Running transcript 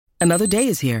Another day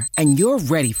is here, and you're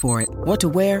ready for it. What to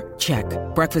wear? Check.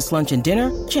 Breakfast, lunch, and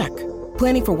dinner? Check.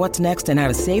 Planning for what's next and how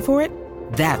to save for it?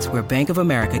 That's where Bank of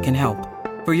America can help.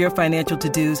 For your financial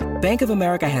to-dos, Bank of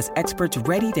America has experts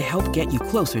ready to help get you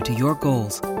closer to your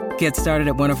goals. Get started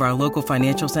at one of our local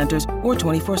financial centers or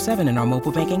 24/7 in our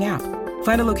mobile banking app.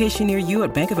 Find a location near you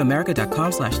at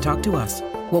bankofamerica.com/talktous.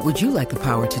 What would you like the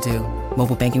power to do?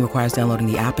 Mobile banking requires downloading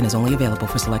the app and is only available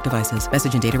for select devices.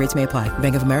 Message and data rates may apply.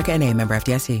 Bank of America NA, member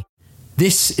FDIC.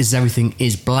 This is Everything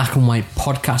is Black and White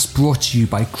podcast, brought to you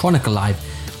by Chronicle Live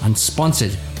and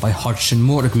sponsored by Hodgson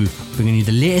Motor Group, bringing you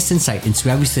the latest insight into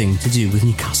everything to do with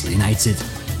Newcastle United.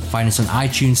 Find us on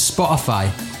iTunes, Spotify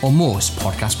or most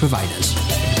podcast providers.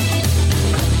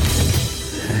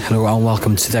 Hello and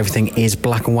welcome to the Everything is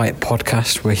Black and White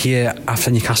podcast. We're here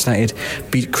after Newcastle United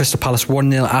beat Crystal Palace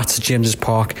 1-0 at St James's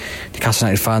Park. Newcastle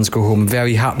United fans go home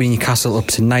very happy. Newcastle up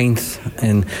to 9th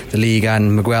in the league,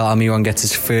 and Miguel Almiron gets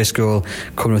his first goal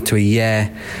coming up to a year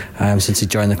since he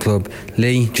joined the club.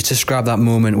 Lee, just describe that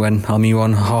moment when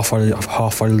Almiron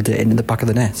half-volleyed it into the back of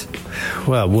the net.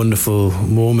 Well, wonderful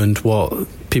moment. What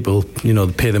people, they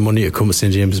pay the money to come to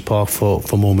St James's Park for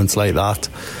moments like that.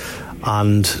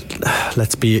 And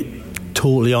let's be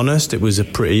totally honest, it was a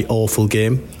pretty awful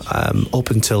game up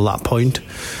until that point,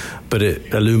 but it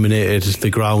illuminated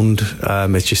the ground.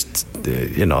 It's just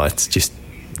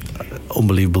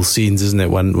unbelievable scenes, isn't it,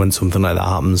 when something like that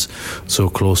happens so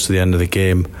close to the end of the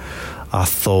game. I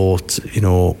thought,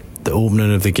 the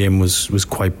opening of the game was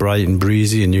quite bright and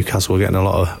breezy, and Newcastle were getting a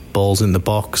lot of balls in the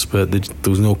box, but there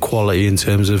was no quality in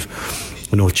terms of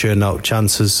churning out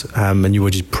chances, and you were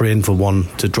just praying for one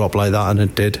to drop like that, and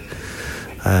it did.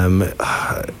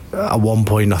 At one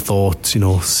point I thought,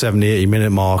 70-80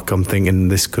 minute mark, I'm thinking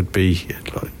this could be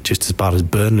just as bad as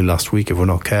Burnley last week if we're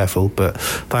not careful, but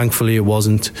thankfully it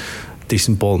wasn't.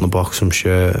 Decent ball in the box from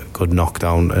Sher, good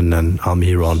knockdown, and then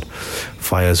Almiron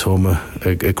fires home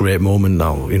a great moment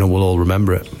now. We'll all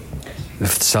remember it. The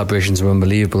celebrations were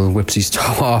unbelievable. Whips his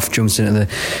top off, jumps into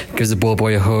gives the ball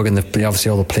boy a hug, and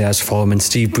obviously all the players follow him. And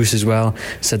Steve Bruce as well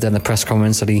said there in the press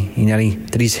conference that he nearly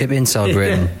did his hip in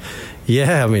celebrating.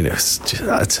 Yeah, I mean it's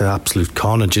an absolute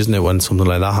carnage, isn't it, when something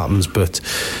like that happens? But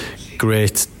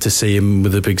great to see him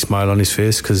with a big smile on his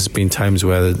face, because there's been times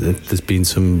where there's been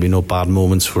some bad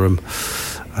moments for him.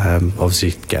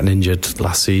 Obviously getting injured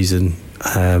last season.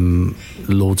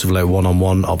 Loads of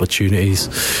one-on-one opportunities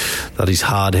that he's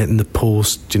hard hitting the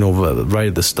post, right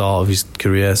at the start of his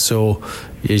career. So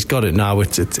he's got it now.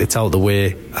 It's out the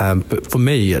way. But for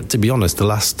me, to be honest, the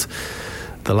last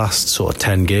sort of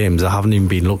 10 games, I haven't even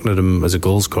been looking at him as a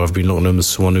goal scorer. I've been looking at him as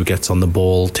someone who gets on the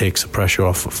ball, takes the pressure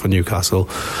off for Newcastle.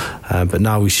 But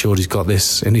now he's showed he's got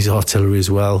this in his artillery as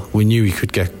well. We knew he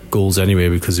could get goals anyway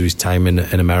because of his time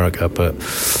in America, but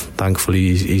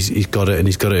thankfully he's got it, and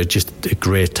he's got it at just a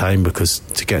great time, because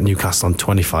to get Newcastle on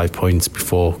 25 points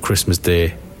before Christmas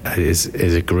Day is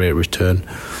a great return,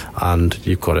 and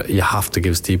you have to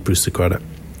give Steve Bruce the credit.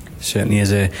 Certainly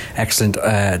is an excellent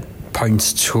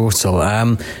points total.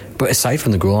 But aside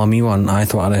from the goal, Almiron, I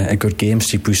thought had a good game.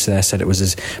 Steve Bruce there said it was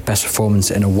his best performance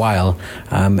in a while,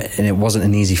 and it wasn't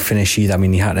an easy finish either. I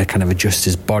mean, he had to kind of adjust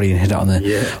his body and hit it on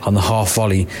the half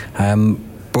volley.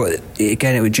 But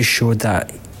again, it just showed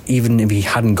that even if he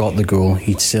hadn't got the goal,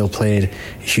 he'd still played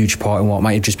a huge part in what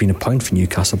might have just been a point for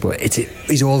Newcastle. But it's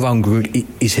his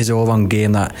all-round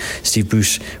game that Steve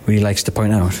Bruce really likes to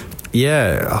point out.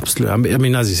 Yeah, absolutely. I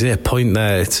mean, as you say, a point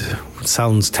there, it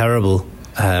sounds terrible,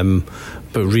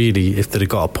 but really, if they'd have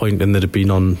got a point and they'd have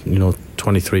been on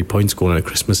 23 points going into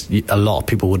Christmas, a lot of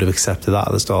people would have accepted that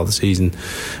at the start of the season.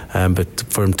 But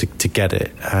for him to get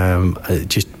it,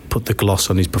 just put the gloss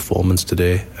on his performance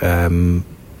today.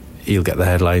 He'll get the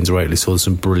headlines, rightly so. There's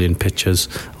some brilliant pictures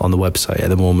on the website at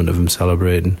the moment of him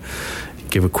celebrating.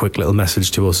 Give a quick little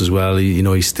message to us as well.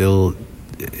 He's still,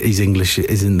 his English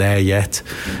isn't there yet.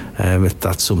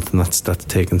 That's something that's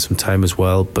taken some time as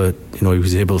well. But he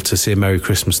was able to say Merry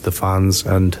Christmas to the fans,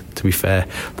 and to be fair,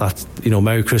 that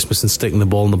Merry Christmas and sticking the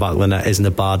ball in the back of the net isn't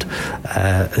a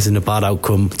bad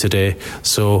outcome today.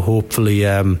 So hopefully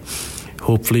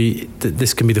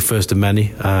this can be the first of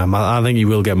many. I think he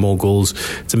will get more goals.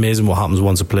 It's amazing what happens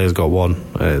once a player's got one.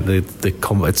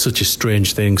 It's such a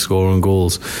strange thing, scoring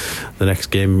goals. The next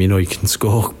game, you can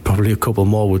score probably a couple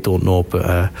more, we don't know,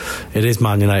 but it is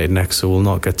Man United next, so we'll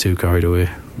not get too carried away.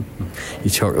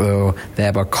 You talk there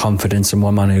about confidence, and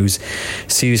one man who's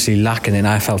seriously lacking, and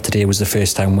I felt today was the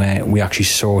first time where we actually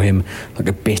saw him like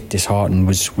a bit disheartened,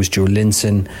 was Joe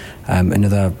Linton.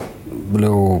 Another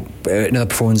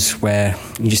performance where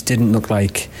he just didn't look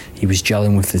like he was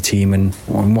gelling with the team. And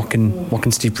what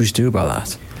can Steve Bruce do about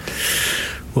that?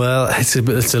 Well, it's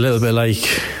a little bit like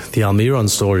the Almiron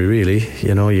story, really.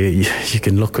 You know, you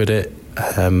can look at it.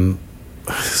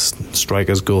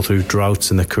 Strikers go through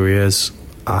droughts in their careers,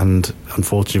 and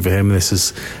unfortunately for him,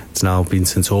 it's now been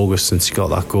since August since he got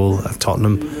that goal at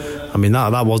Tottenham. I mean,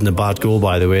 that wasn't a bad goal,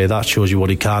 by the way. That shows you what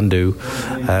he can do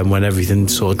when everything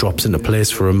sort of drops into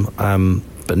place for him.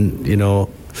 But you know,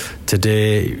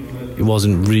 today he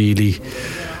wasn't really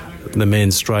the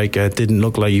main striker. It didn't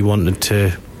look like he wanted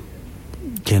to,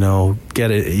 you know,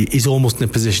 get it. He's almost in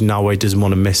a position now where he doesn't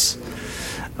want to miss.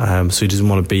 So he doesn't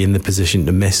want to be in the position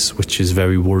to miss, which is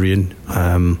very worrying.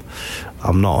 I'm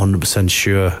not 100%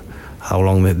 sure how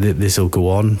long this will go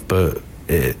on, but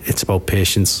it's about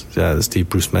patience. Steve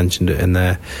Bruce mentioned it in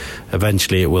there.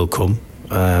 Eventually it will come.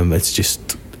 It's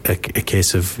just a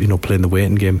case of, you know, playing the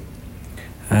waiting game.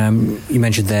 You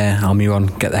mentioned there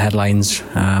Almiron get the headlines,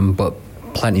 but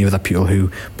plenty of other people who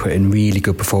put in really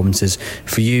good performances.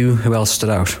 For you, who else stood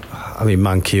out? I mean,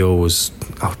 Manquillo was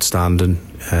outstanding.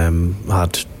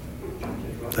 Had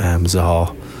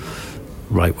Zaha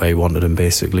right where he wanted him,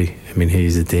 basically. I mean,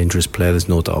 he's a dangerous player, there's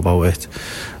no doubt about it.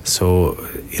 So,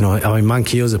 you know, I mean,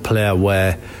 Manquillo's a player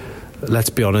where, let's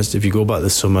be honest, if you go back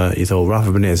this summer, you thought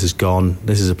Rafa Benitez is gone.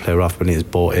 This is a player Rafa Benitez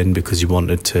bought in because he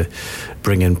wanted to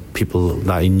bring in people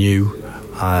that he knew,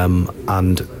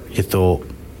 and you thought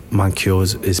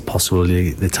Manquillo is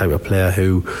possibly the type of player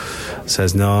who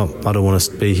says, no, I don't want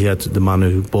to be here. The man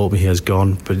who bought me here is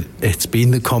gone. But it's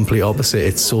been the complete opposite.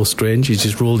 It's so strange. He's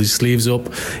just rolled his sleeves up.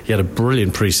 He had a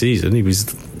brilliant pre-season. He was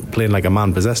playing like a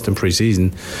man possessed in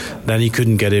pre-season. Then he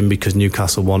couldn't get in because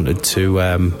Newcastle wanted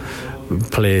to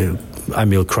play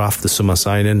Emil Kraft, the summer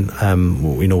signing.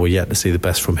 We know we're yet to see the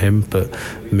best from him, but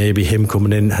maybe him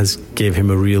coming in has gave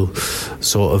him a real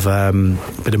sort of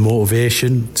bit of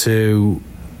motivation to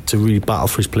really battle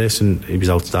for his place, and he was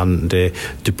outstanding today.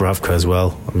 Dubravka as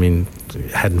well. I mean,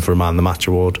 heading for a man of the match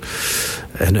award,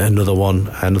 and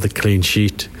another clean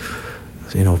sheet.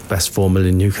 You know, best 4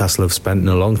 million Newcastle have spent in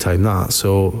a long time.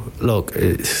 So look,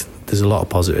 there's a lot of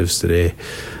positives today,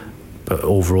 but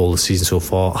overall the season so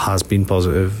far has been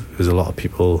positive. There's a lot of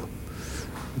people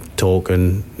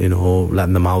talking, you know,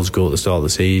 letting their mouths go at the start of the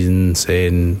season,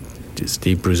 saying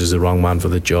Steve Bruce is the wrong man for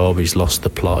the job. He's lost the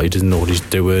plot. He doesn't know what he's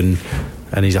doing.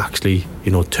 And he's actually,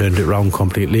 you know, turned it around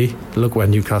completely. Look where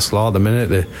Newcastle are at the minute.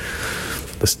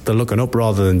 They're looking up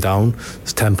rather than down.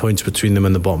 There's 10 points between them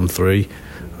and the bottom three.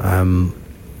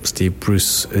 Steve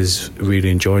Bruce is really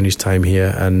enjoying his time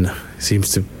here and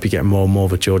seems to be getting more and more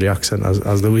of a Geordie accent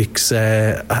as the weeks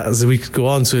go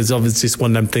on. So it's obviously just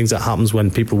one of them things that happens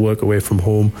when people work away from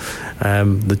home.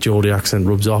 The Geordie accent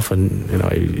rubs off, and you know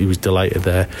he was delighted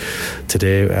there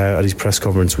today at his press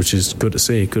conference, which is good to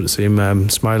see. Good to see him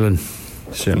smiling.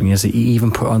 Certainly, as he even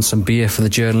put on some beer for the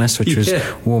journalists, which was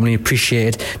warmly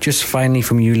appreciated. Just finally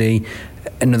from you, Lee,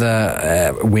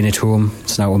 another win at home.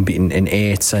 It's now unbeaten in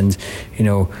 8, and you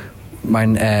know,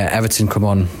 when Everton come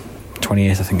on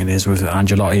 28th, I think it is, with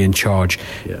Ancelotti in charge,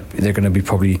 they're going to be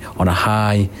probably on a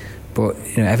high. But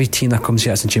you know, every team that comes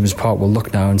here at St James's Park will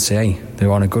look now and say, hey,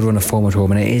 they're on a good run of form at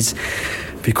home, and it is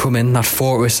becoming that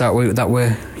fortress that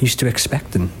we're used to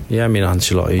expecting. Yeah, I mean,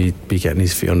 Ancelotti be getting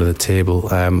his feet under the table.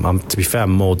 To be fair,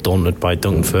 I'm more daunted by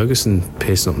Duncan Ferguson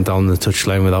pacing up and down the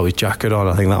touchline without his jacket on.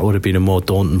 I think that would have been a more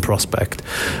daunting prospect.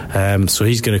 So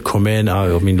he's going to come in.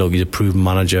 I mean, look, he's a proven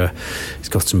manager. He's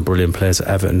got some brilliant players at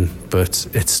Everton, but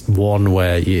it's one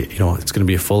where you know it's going to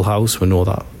be a full house. We know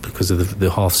that because of the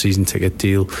half-season ticket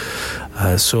deal.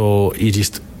 So you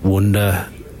just wonder,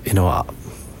 you know,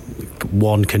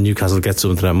 one, can Newcastle get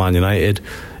something at Man United?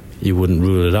 You wouldn't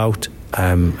rule it out.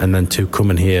 And then two,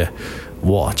 coming here,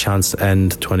 what a chance to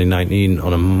end 2019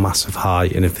 on a massive high.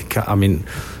 And if they can, I mean,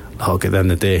 look, at the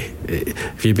end of the day,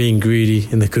 if you're being greedy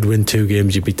and they could win 2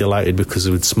 games, you'd be delighted because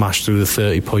they would smash through the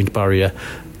 30-point barrier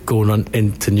going on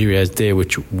into New Year's Day,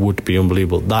 which would be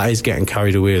unbelievable. That is getting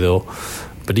carried away though.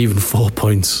 But even 4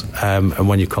 points, and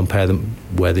when you compare them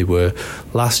where they were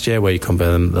last year, where you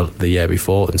compare them the year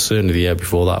before, and certainly the year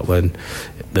before that when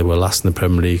they were last in the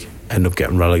Premier League, end up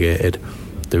getting relegated,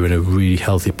 they're in a really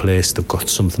healthy place. They've got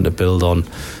something to build on.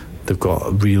 They've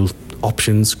got real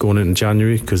options going into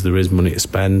January because there is money to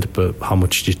spend, but how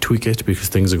much do you tweak it because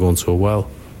things are going so well?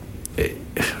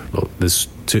 Look, there's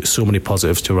so many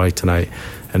positives to write tonight,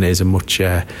 and it is a much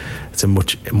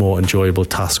more enjoyable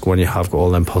task when you have got all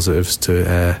them positives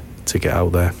to get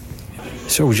out there.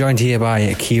 So we're joined here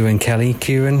by Kieran Kelly.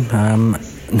 Kieran,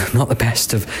 not the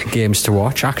best of games to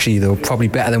watch, actually, though probably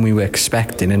better than we were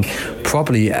expecting, and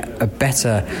probably a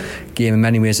better game in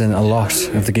many ways than a lot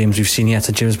of the games we've seen here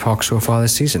at James Park so far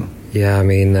this season. Yeah, I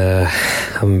mean,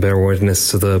 I'm a bit of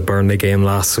witness to the Burnley game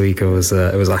last week. It was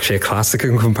actually a classic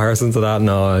in comparison to that.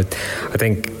 No, I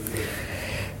think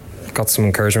got some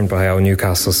encouragement by how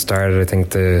Newcastle started. I think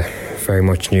they very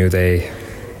much knew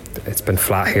it's been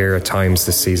flat here at times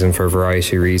this season for a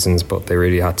variety of reasons, but they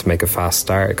really had to make a fast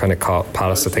start. It kind of caught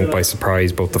Palace, I think, by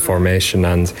surprise, both the formation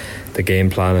and the game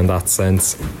plan in that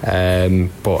sense.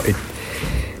 But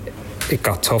it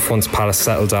got tough once Palace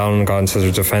settled down and got into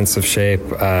their defensive shape.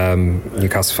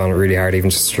 Newcastle found it really hard even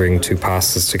just string two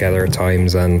passes together at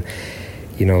times, and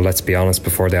let's be honest,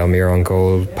 before the Almiron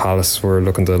goal, Palace were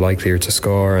looking the likelier to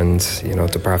score, and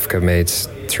Dubravka made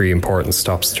 3 important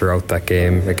stops throughout that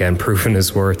game, again proving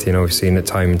his worth. We've seen it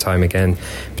time and time again,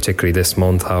 particularly this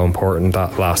month, how important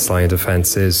that last line of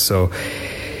defence is. So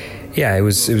yeah, it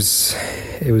was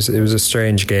a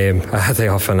strange game. They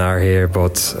often are here,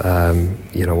 but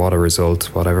what a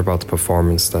result. Whatever about the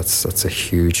performance, that's a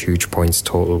huge points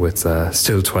total with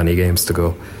still 20 games to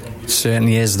go.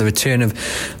 Certainly is. The return of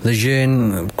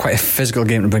Lejeune, quite a physical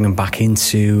game to bring him back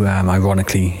into.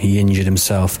 Ironically, he injured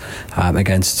himself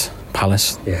against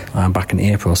Palace back in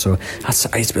April, so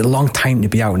it's been a long time to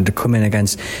be out, and to come in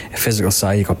against a physical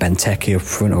side. You've got Benteke up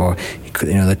front, or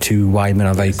the 2 wide men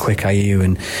are very quick, Ayew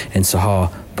and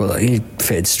Sahar, but he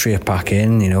fitted straight back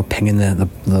in, pinging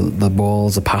the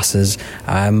balls, the passes.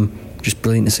 Just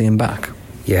brilliant to see him back.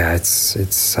 Yeah,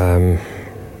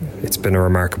 it's been a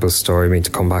remarkable story. I mean,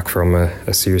 to come back from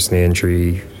a serious knee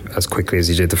injury as quickly as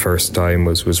he did the first time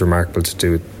was remarkable. To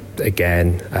do it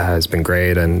again has been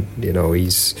great, and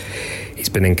he's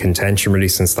been in contention really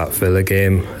since that Villa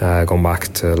game, going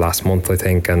back to last month, I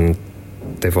think, and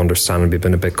they've understandably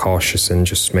been a bit cautious in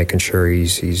just making sure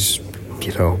he's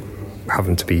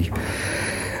having to be,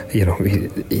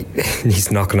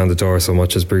 he's knocking on the door so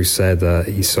much, as Bruce said, that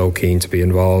he's so keen to be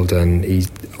involved, and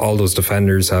all those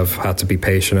defenders have had to be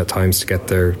patient at times to get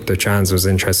their chance. It was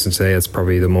interesting today. It's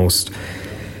probably the most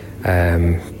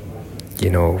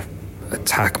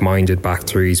attack-minded back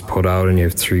three he's put out, and you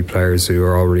have 3 players who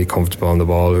are already comfortable on the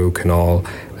ball, who can all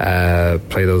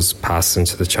play those passes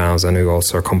into the channels, and who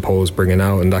also are composed bringing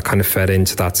out, and that kind of fed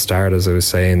into that start, as I was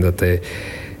saying, that they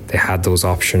had those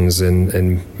options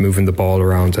in moving the ball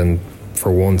around, and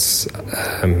for once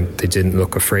they didn't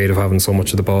look afraid of having so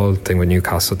much of the ball. I think with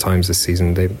Newcastle at times this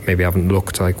season, they maybe haven't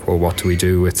looked like, well, what do we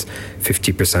do with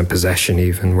 50% possession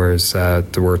even, whereas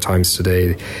there were times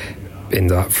today in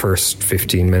that first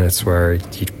 15 minutes where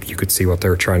you could see what they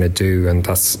were trying to do, and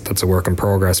that's a work in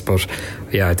progress. But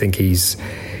yeah, I think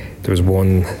there was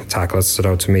one tackle that stood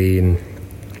out to me in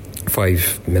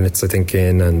 5 minutes, I think,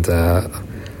 and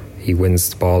he wins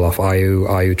the ball off Ayew.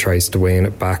 Ayew tries to wing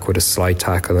it back with a slight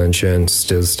tackle, and Jean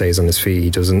still stays on his feet.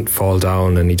 He doesn't fall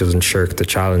down, and he doesn't shirk the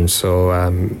challenge. So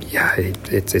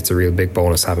it's a real big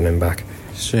bonus having him back.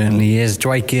 Certainly is.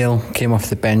 Dwight Gale came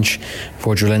off the bench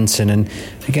for Joelinton, and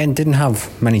again didn't have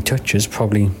many touches.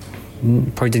 Probably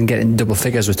didn't get in double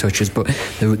figures with touches, but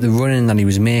the running that he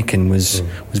was making was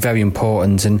very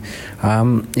important. And a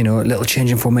little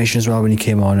change in formation as well when he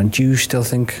came on. And do you still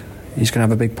think he's going to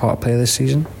have a big part to play this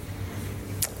season?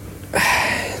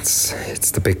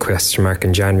 It's the big question mark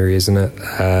in January, isn't it?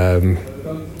 I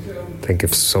think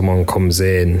if someone comes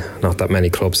in, not that many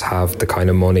clubs have the kind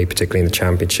of money, particularly in the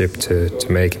Championship, to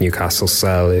make Newcastle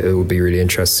sell. It would be really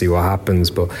interesting to see what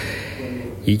happens, but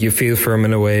you feel for him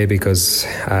in a way, because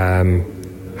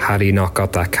had he not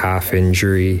got that calf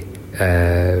injury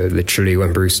literally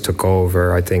when Bruce took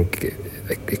over, I think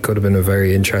it could have been a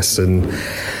very interesting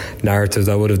narrative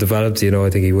that would have developed. I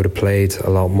think he would have played a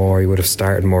lot more, he would have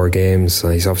started more games.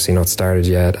 He's obviously not started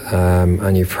yet,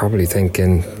 and you're probably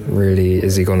thinking, really,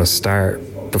 is he going to start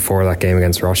before that game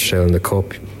against Rochdale in the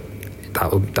Cup?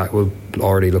 That will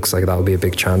already looks like that will be a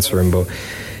big chance for him. But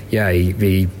yeah,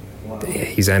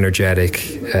 he's energetic,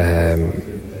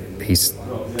 he's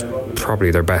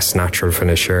probably their best natural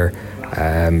finisher.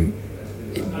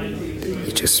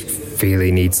 You just feel he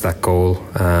needs that goal,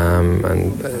 and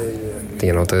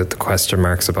the question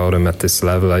marks about him at this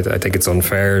level, I think it's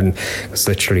unfair, and it's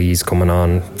literally he's coming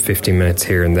on 15 minutes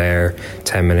here and there,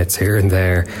 10 minutes here and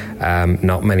there.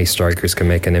 Not many strikers can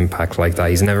make an impact like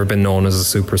that. He's never been known as a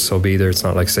super sub either. It's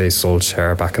not like, say,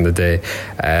 Solskjaer back in the day.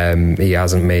 He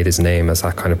hasn't made his name as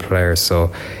that kind of player,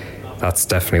 so that's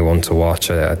definitely one to watch.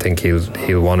 I think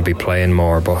he'll want to be playing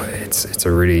more, but it's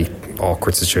a really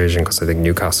awkward situation, because I think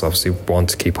Newcastle obviously want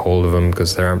to keep hold of him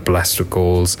because they aren't blessed with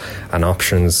goals and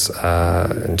options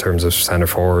in terms of centre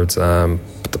forwards,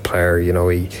 but the player,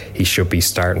 he should be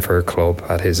starting for a club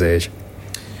at his age.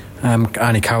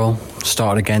 Andy Carroll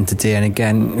started again today, and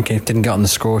again didn't get on the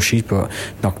score sheet, but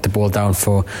knocked the ball down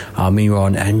for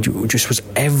Almiron, and just was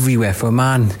everywhere for a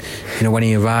man. When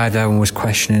he arrived, everyone was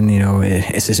questioning,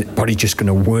 is his body just going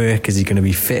to work? Is he going to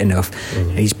be fit enough?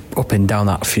 He's up and down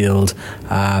that field.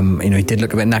 He did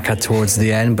look a bit knackered towards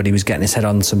the end, but he was getting his head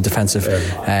on some defensive,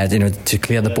 to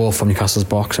clear the ball from Newcastle's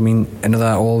box.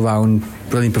 Another all-round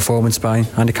brilliant performance by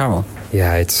Andy Carroll.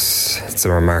 Yeah, it's a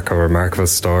remarkable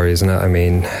story, isn't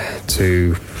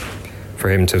it? For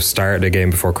him to have started a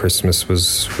game before Christmas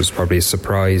was probably a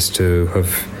surprise. To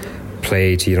have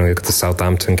played, the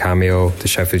Southampton cameo, the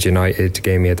Sheffield United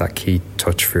game, he had that key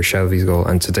touch for Shelby's goal,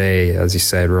 and today, as you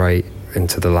said, right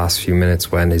into the last few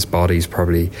minutes when his body's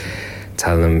probably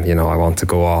telling him, I want to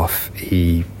go off,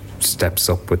 he steps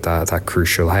up with that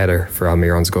crucial header for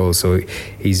Almiron's goal. So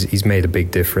he's made a big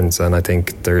difference, and I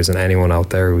think there isn't anyone out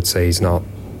there who would say he's not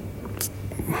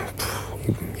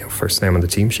first name on the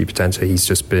team sheet potentially. He's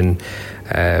just been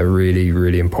really,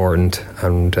 really important,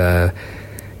 and I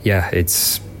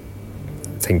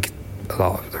think a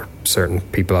lot of certain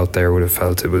people out there would have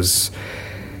felt it was,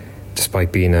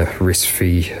 despite being a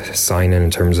risk-free signing in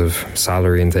terms of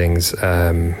salary and things,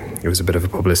 it was a bit of a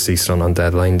publicity stunt on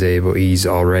deadline day, but he's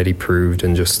already proved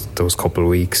in just those couple of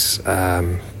weeks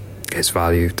his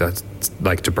value. That,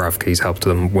 like Dubravka, he's helped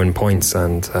them win points,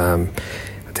 and I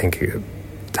think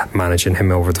managing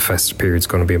him over the festive period is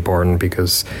going to be important,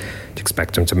 because to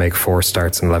expect him to make 4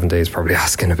 starts in 11 days is probably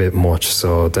asking a bit much.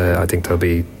 So I think they'll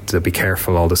be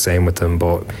careful all the same with him.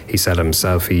 But he said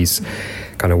himself, he's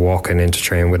kind of walking into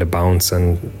training with a bounce,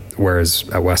 and whereas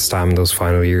at West Ham those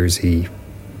final years he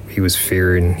was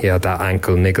fearing, he had that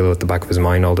ankle niggle at the back of his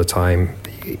mind all the time.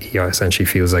 He essentially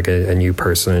feels like a new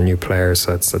person, a new player,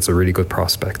 so that's a really good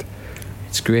prospect.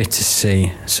 It's great to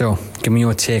see. So, give me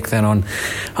your take then on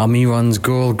Almiron's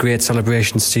goal. Great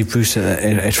celebration. Steve Bruce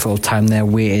at full time there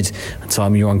waited until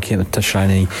Almiron came to the touchline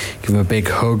and he gave him a big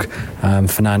hug.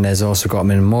 Fernandez also got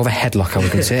him in more of a headlock, I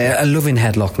would say. A loving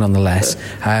headlock nonetheless.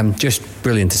 Just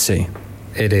brilliant to see.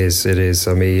 It is.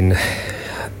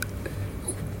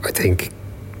 I think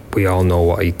we all know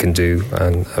what he can do,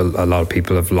 and a lot of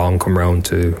people have long come around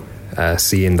to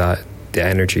seeing that, the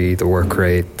energy, the work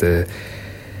rate,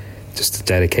 just the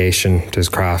dedication to his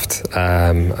craft, as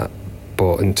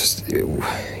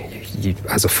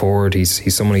a forward,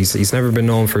 he's someone, he's never been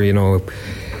known for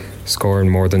scoring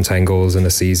more than 10 goals in a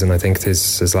season. I think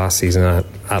his last season at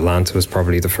Atlanta was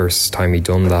probably the first time he'd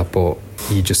done that, but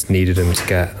you just needed him to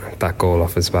get that goal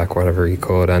off his back whenever he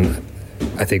could. And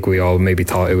I think we all maybe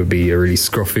thought it would be a really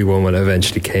scruffy one when it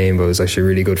eventually came, but it was actually a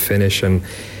really good finish. And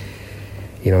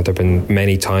there have been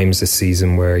many times this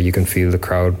season where you can feel the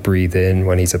crowd breathe in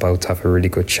when he's about to have a really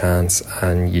good chance,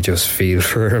 and you just feel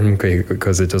for him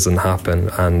because it doesn't happen.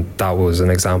 And that was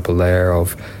an example there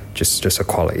of just a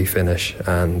quality finish.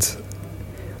 And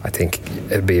I think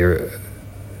it'd be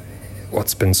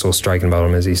what's been so striking about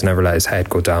him is he's never let his head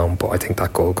go down, but I think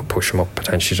that goal could push him up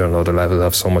potentially to another level. I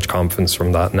have so much confidence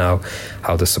from that now.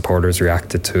 How the supporters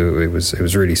reacted to it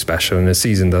was really special in a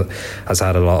season that has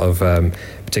had a lot of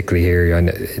particularly here, and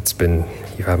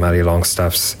you've had Matty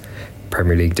Longstaff's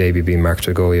Premier League debut being marked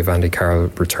to go, you have Andy Carroll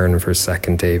returning for his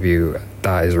second debut.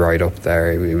 That is right up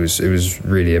there. It was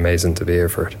really amazing to be here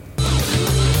for it.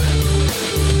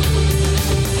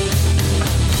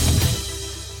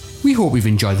 We hope you've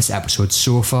enjoyed this episode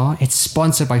so far. It's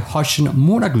sponsored by Hodgson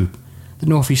Motor Group, the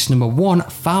Northeast's #1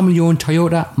 family-owned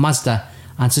Toyota, Mazda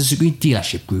and Suzuki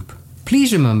dealership group.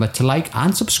 Please remember to like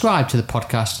and subscribe to the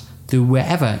podcast through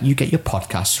wherever you get your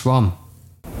podcasts from.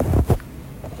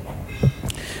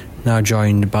 Now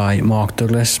joined by Mark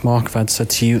Douglas. Mark, if I'd said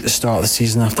to you at the start of the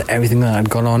season, after everything that had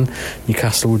gone on,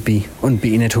 Newcastle would be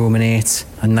unbeaten at home in 8th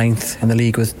and 9th in the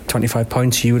league with 25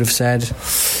 points, you would have said,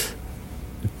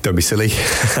 don't be silly.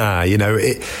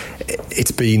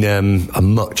 It's been a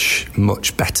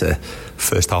much better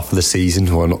first half of the season,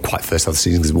 well, not quite first half of the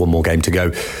season because there's one more game to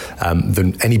go,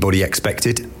 than anybody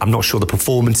expected. I'm not sure the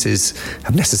performances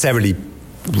have necessarily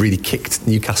really kicked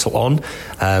Newcastle on,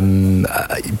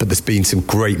 but there's been some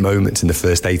great moments in the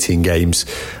first 18 games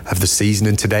of the season,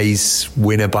 and today's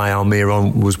winner by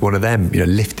Almiron was one of them.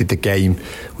 Lifted the game,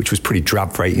 which was pretty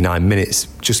drab for 89 minutes,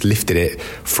 just lifted it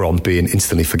from being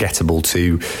instantly forgettable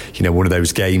to one of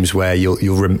those games where you'll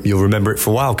remember it for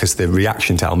a while, because the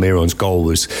reaction to Almiron's goal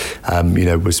was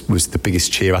the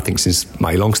biggest cheer I think since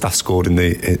Matty Longstaff scored in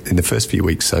the first few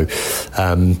weeks. So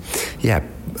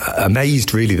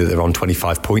amazed really that they're on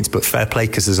 25 points, but fair play,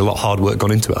 because there's a lot of hard work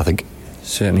gone into it, I think.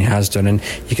 Certainly has done, and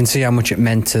you can see how much it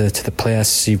meant to the players.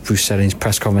 Steve Bruce said in his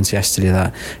press conference yesterday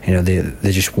that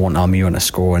they just want Almiron to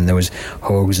score, and there was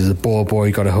hugs. The ball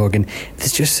boy got a hug, and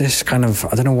there's just this kind of,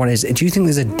 I don't know what it is. Do you think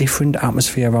there's a different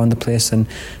atmosphere around the place than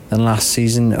last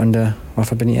season under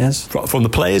Rafa Benitez? From the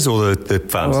players or the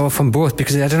fans? Well, from both,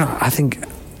 because I don't know. I think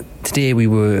today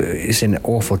it's an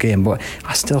awful game, but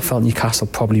I still felt Newcastle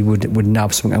probably would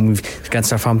nab something. And against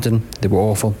Southampton, they were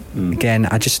awful. Again,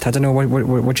 I don't know.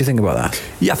 What do you think about that?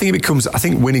 Yeah, I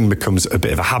think winning becomes a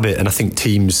bit of a habit, and I think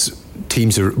teams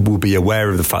will be aware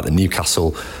of the fact that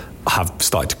Newcastle have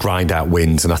started to grind out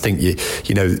wins, and I think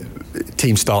you know.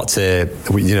 Teams start to,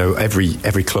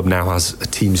 every club now has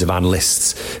teams of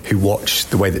analysts who watch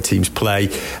the way that teams play,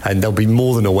 and they'll be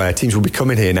more than aware. Teams will be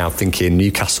coming here now thinking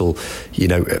Newcastle,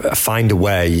 find a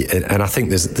way, and I think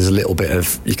there's a little bit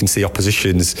of, you can see the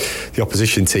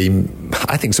opposition team.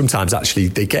 I think sometimes actually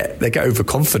they get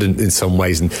overconfident in some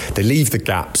ways, and they leave the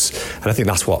gaps, and I think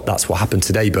that's what happened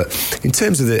today. But in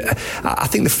terms of I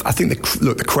think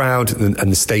the crowd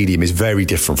and the stadium is very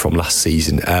different from last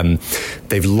season.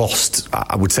 They've lost,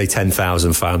 I would say,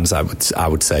 10,000 fans. I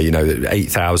would say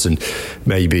 8,000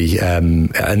 maybe,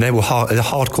 and they were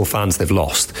hardcore fans they've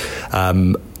lost.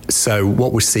 So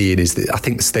what we're seeing is that I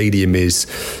think the stadium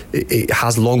it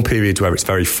has long periods where it's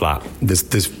very flat. There's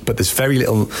very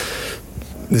little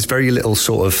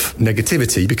sort of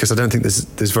negativity, because I don't think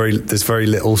there's very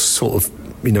little sort of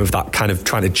of that kind of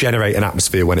trying to generate an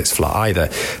atmosphere when it's flat either,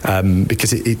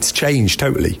 because it's changed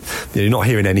totally. You're not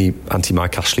hearing any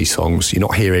anti-Mike Ashley songs. You're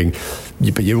not hearing,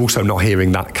 but you're also not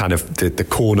hearing that kind of the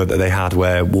corner that they had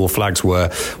where war flags were,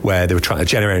 where they were trying to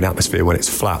generate an atmosphere when it's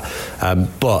flat.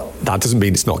 But that doesn't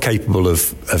mean it's not capable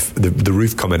of the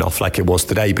roof coming off like it was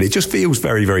today. But it just feels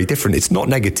very, very different. It's not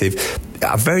negative.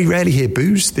 I very rarely hear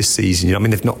boos this season. I mean,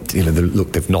 they've not,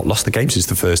 they've not lost the game since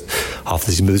the first half of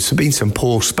the season, but there's been some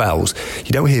poor spells.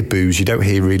 You don't hear boos. You don't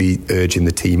hear really urging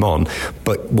the team on.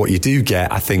 But what you do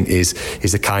get, I think, is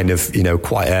a kind of,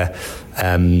 quite a,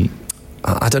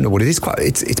 I don't know what it is.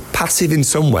 It's passive in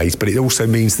some ways, but it also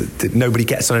means that nobody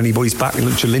gets on anybody's back.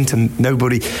 Joelinton,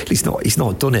 he's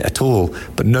not done it at all,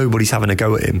 but nobody's having a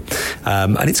go at him.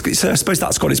 And I suppose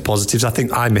that's got its positives. I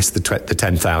think I miss the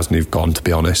 10,000 who've gone, to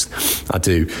be honest. I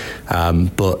do.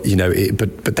 But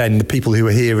then the people who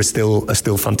are here are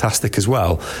still fantastic as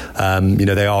well.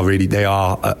 They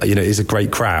are. It is a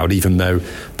great crowd, even though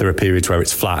there are periods where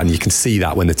it's flat, and you can see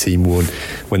that when the team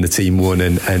won,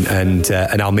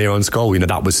 and Almiron's goal.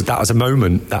 That was a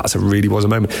moment. That really was a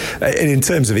moment. And in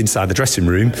terms of inside the dressing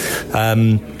room,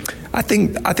 I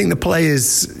think the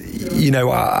players,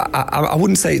 I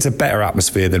wouldn't say it's a better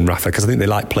atmosphere than Rafa, because I think they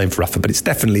like playing for Rafa, but it's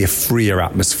definitely a freer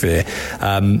atmosphere.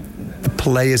 The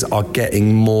players are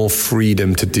getting more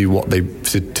freedom to do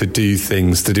to do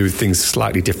things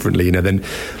slightly differently. Then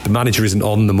the manager isn't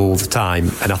on them all the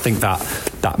time, and I think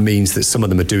that means that some of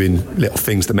them are doing little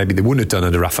things that maybe they wouldn't have done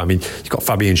under Rafa. I mean, you've got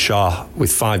Fabian Schär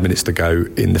with 5 minutes to go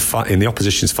in the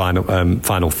opposition's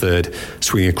final third,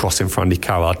 swinging across in for Andy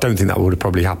Carroll. I don't think that would have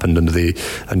probably happened under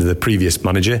the previous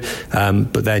manager.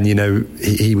 But then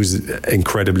he was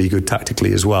incredibly good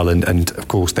tactically as well, and of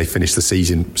course they finished the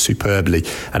season superbly.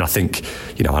 And I think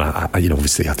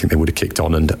obviously I think they would have kicked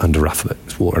on under Rafa.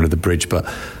 It's water under the bridge, but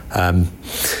I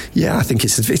think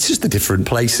it's just a different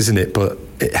place, isn't it? But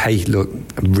hey, look,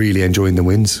 I'm really enjoying the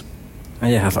wins.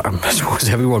 Yeah, I suppose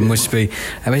everyone must be.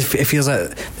 I mean, it feels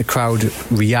like the crowd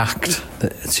react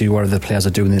to what the players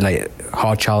are doing. They like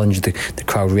hard challenge. The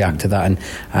crowd react to that,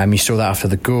 and you saw that after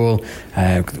the goal,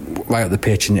 right up the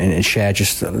pitch, and share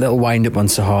just a little wind up on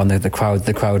Sahar, and the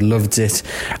crowd loved it.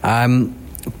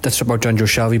 Let's talk about Jonjo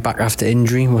Shelvey back after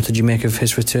injury. What did you make of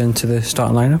his return to the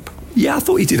starting lineup? Yeah, I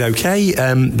thought he did okay.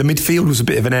 The midfield was a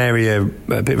bit of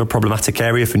a problematic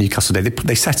area for Newcastle today.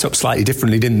 They set up slightly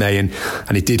differently, didn't they? And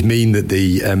it did mean that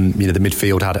the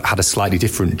midfield had a slightly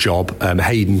different job.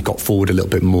 Hayden got forward a little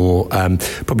bit more.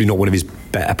 Probably not one of his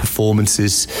better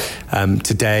performances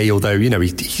today, although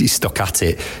he stuck at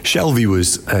it. Shelvey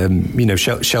was,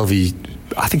 Shelvey.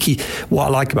 I think what I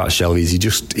like about Shelvey is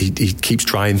he keeps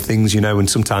trying things, and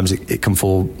sometimes he can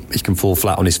fall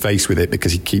flat on his face with it,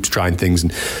 because he keeps trying things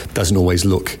and doesn't always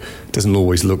look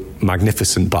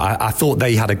magnificent. But I thought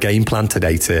they had a game plan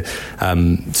today to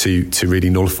really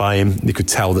nullify him. You could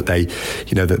tell that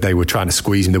they were trying to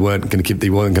squeeze him. They weren't going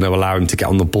to allow him to get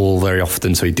on the ball very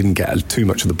often, so he didn't get too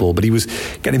much of the ball. But he was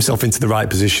getting himself into the right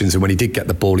positions, and when he did get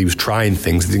the ball, he was trying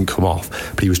things. It didn't come off,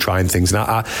 but he was trying things. And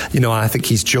I think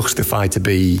he's justified to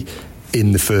be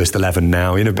in the first 11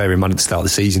 now. Bear in mind at the start of the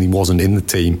season he wasn't in the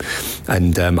team,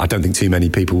 and I don't think too many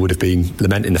people would have been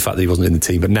lamenting the fact that he wasn't in the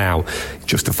team, but now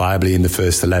justifiably in the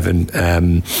first 11,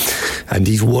 and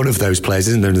he's one of those players,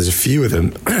 isn't there? And there's a few of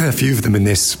them in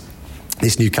this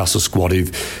Newcastle squad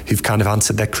who've kind of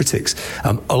answered their critics.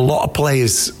 A lot of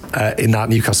players in that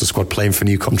Newcastle squad playing for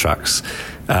new contracts.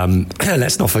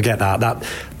 Let's not forget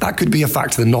that could be a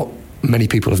factor that not many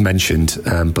people have mentioned,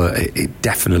 but it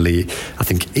definitely, I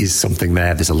think, is something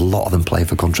there. There's a lot of them playing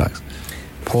for contracts.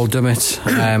 Paul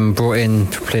Dummett brought in,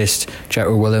 replaced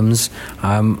Jethro Willems.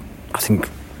 I think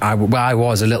I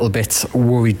was a little bit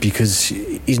worried because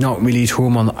he's not really at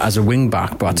home as a wing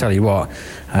back, but I tell you what,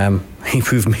 he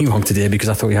proved me wrong today because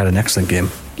I thought he had an excellent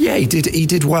game. Yeah, he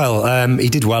did well.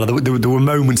 There were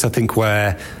moments, I think,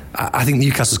 where I think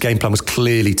Newcastle's game plan was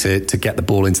clearly to get the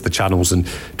ball into the channels and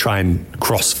try and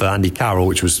cross for Andy Carroll,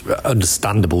 which was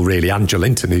understandable, really, and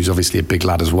Joelinton, who's obviously a big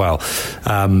lad as well.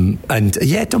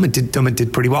 Dummett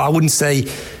did pretty well. I wouldn't say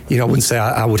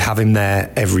I would have him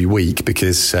there every week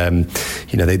because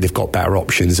they've got better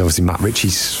options. Obviously, Matt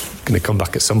Ritchie's going to come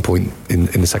back at some point in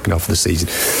the second half of the season,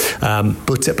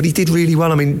 but he did really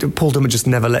well. I mean, Paul Dummett just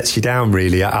never lets you down,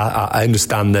 really. I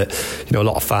understand that a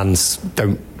lot of fans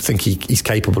don't think he's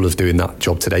capable of doing that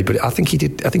job today, but I think he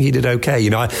did okay.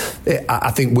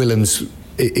 I think Willems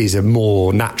is a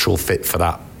more natural fit for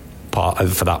that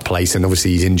place, and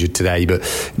obviously he's injured today, but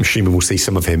I'm assuming we'll see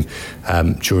some of him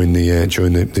during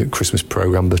the Christmas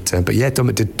programme. But yeah,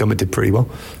 Dummett did pretty well.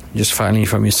 Just finally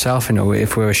from yourself,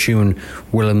 if we're assuming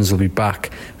Willems will be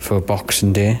back for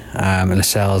Boxing Day, and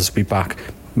Lascelles will be back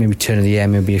maybe turn of the year,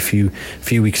 maybe a few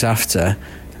weeks after,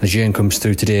 Lejeune comes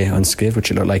through today unscathed, which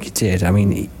it looked like he did. I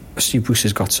mean, Steve Bruce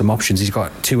has got some options. He's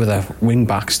got two other wing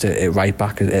backs at right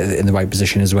back in the right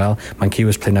position as well.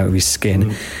 Mankiwa's playing out of his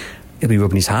skin. He'll be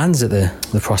rubbing his hands at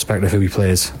the prospect of who he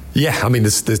plays. Yeah, I mean,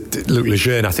 look,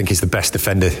 Lejeune, I think, is the best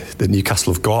defender that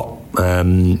Newcastle have got.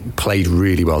 Played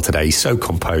really well today. He's so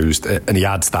composed, and he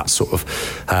adds that sort of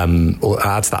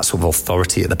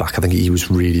authority at the back. I think he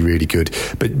was really, really good.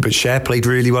 But Cher played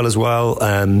really well as well.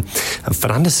 And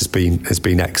Fernandes has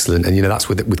been excellent. And that's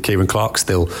with Kieran Clark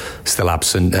still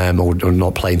absent or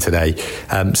not playing today.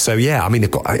 So yeah, I mean, they've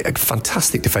got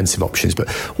fantastic defensive options. But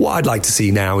what I'd like to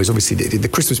see now is obviously the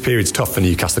Christmas period's tough for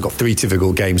Newcastle. They've got 3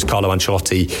 difficult games. Carlo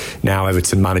Ancelotti, now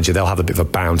Everton manager, they'll have a bit of a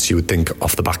bounce, you would think,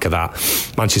 off the back of that.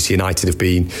 Manchester United have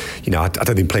been, I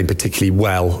don't think playing particularly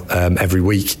well every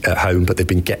week at home, but they've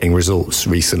been getting results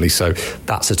recently, so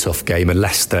that's a tough game. And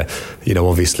Leicester,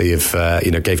 obviously have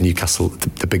gave Newcastle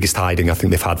the biggest hiding I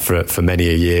think they've had for many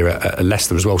a year at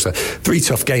Leicester as well. So 3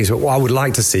 tough games. But what I would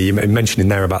like to see, you mentioning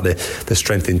there about the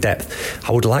strength in depth,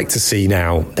 I would like to see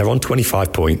now they're on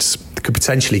 25 points. Could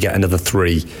potentially get another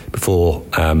 3 before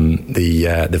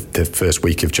the first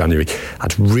week of January.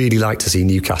 I'd really like to see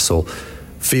Newcastle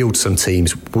field some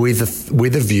teams with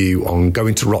a view on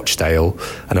going to Rochdale,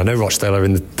 and I know Rochdale are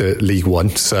in the League One,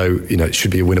 so it should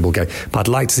be a winnable game, but I'd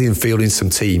like to see them fielding some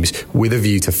teams with a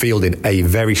view to fielding a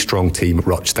very strong team at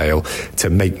Rochdale, to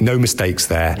make no mistakes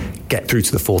there, get through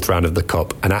to the 4th round of the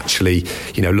Cup, and actually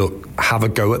have a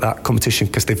go at that competition,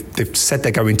 because they've said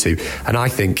they're going to. And I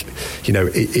think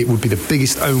it would be the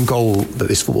biggest own goal that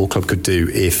this football club could do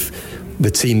if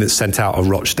the team that's sent out of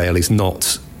Rochdale is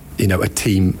not a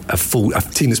team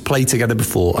that's played together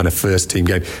before and a first team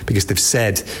game, because they've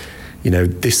said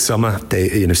this summer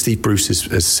Steve Bruce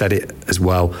has said it as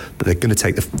well, that they're going to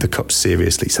take the Cup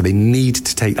seriously, so they need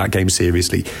to take that game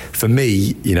seriously. For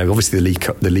me, obviously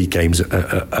the league games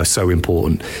are so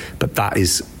important, but that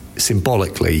is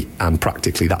symbolically and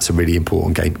practically, that's a really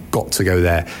important game. Got to go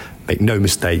there, make no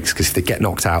mistakes, because if they get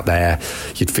knocked out there,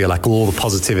 you'd feel like all the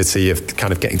positivity of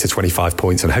kind of getting to 25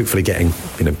 points and hopefully getting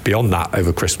beyond that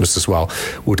over Christmas as well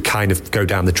would kind of go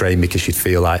down the drain, because you'd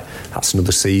feel like that's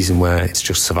another season where it's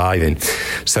just surviving.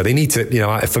 So they need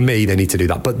to, for me, they need to do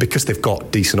that. But because they've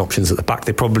got decent options at the back,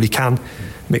 they probably can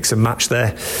mix and match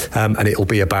there, and it'll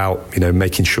be about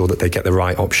making sure that they get the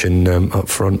right option up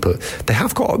front. But they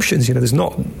have got options. There's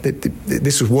not.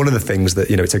 This was one of the things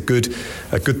that it's a good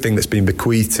thing that's been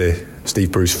bequeathed to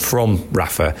Steve Bruce from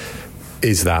Rafa,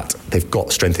 is that they've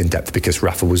got strength in depth, because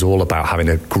Rafa was all about having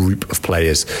a group of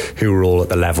players who were all at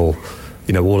the level,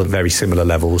 all at very similar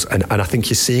levels, and I think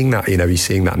you're seeing that. You're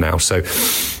seeing that now. So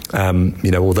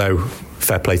although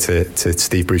fair play to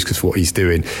Steve Bruce because for what he's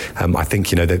doing, I think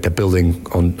they're building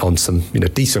on some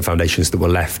decent foundations that were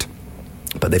left,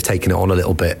 but they've taken it on a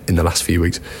little bit in the last few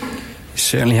weeks. You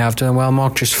certainly have done well,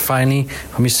 Mark. Just finally,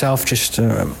 on myself, just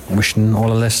wishing all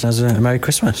the listeners a Merry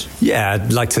Christmas. Yeah,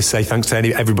 I'd like to say thanks to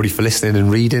everybody for listening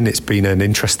and reading. It's been an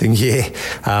interesting year,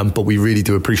 but we really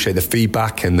do appreciate the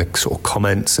feedback and the sort of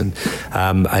comments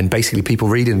and basically people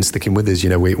reading and sticking with us. You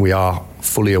know, we are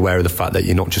fully aware of the fact that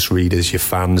you're not just readers, you're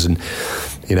fans, and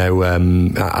you know,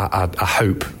 I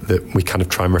hope that we kind of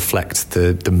try and reflect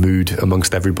the mood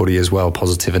amongst everybody as well,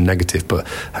 positive and negative. But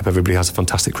I hope everybody has a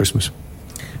fantastic Christmas.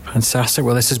 Fantastic.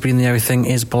 Well, this has been the Everything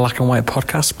is Black and White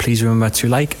podcast. Please remember to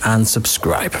like and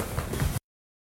subscribe.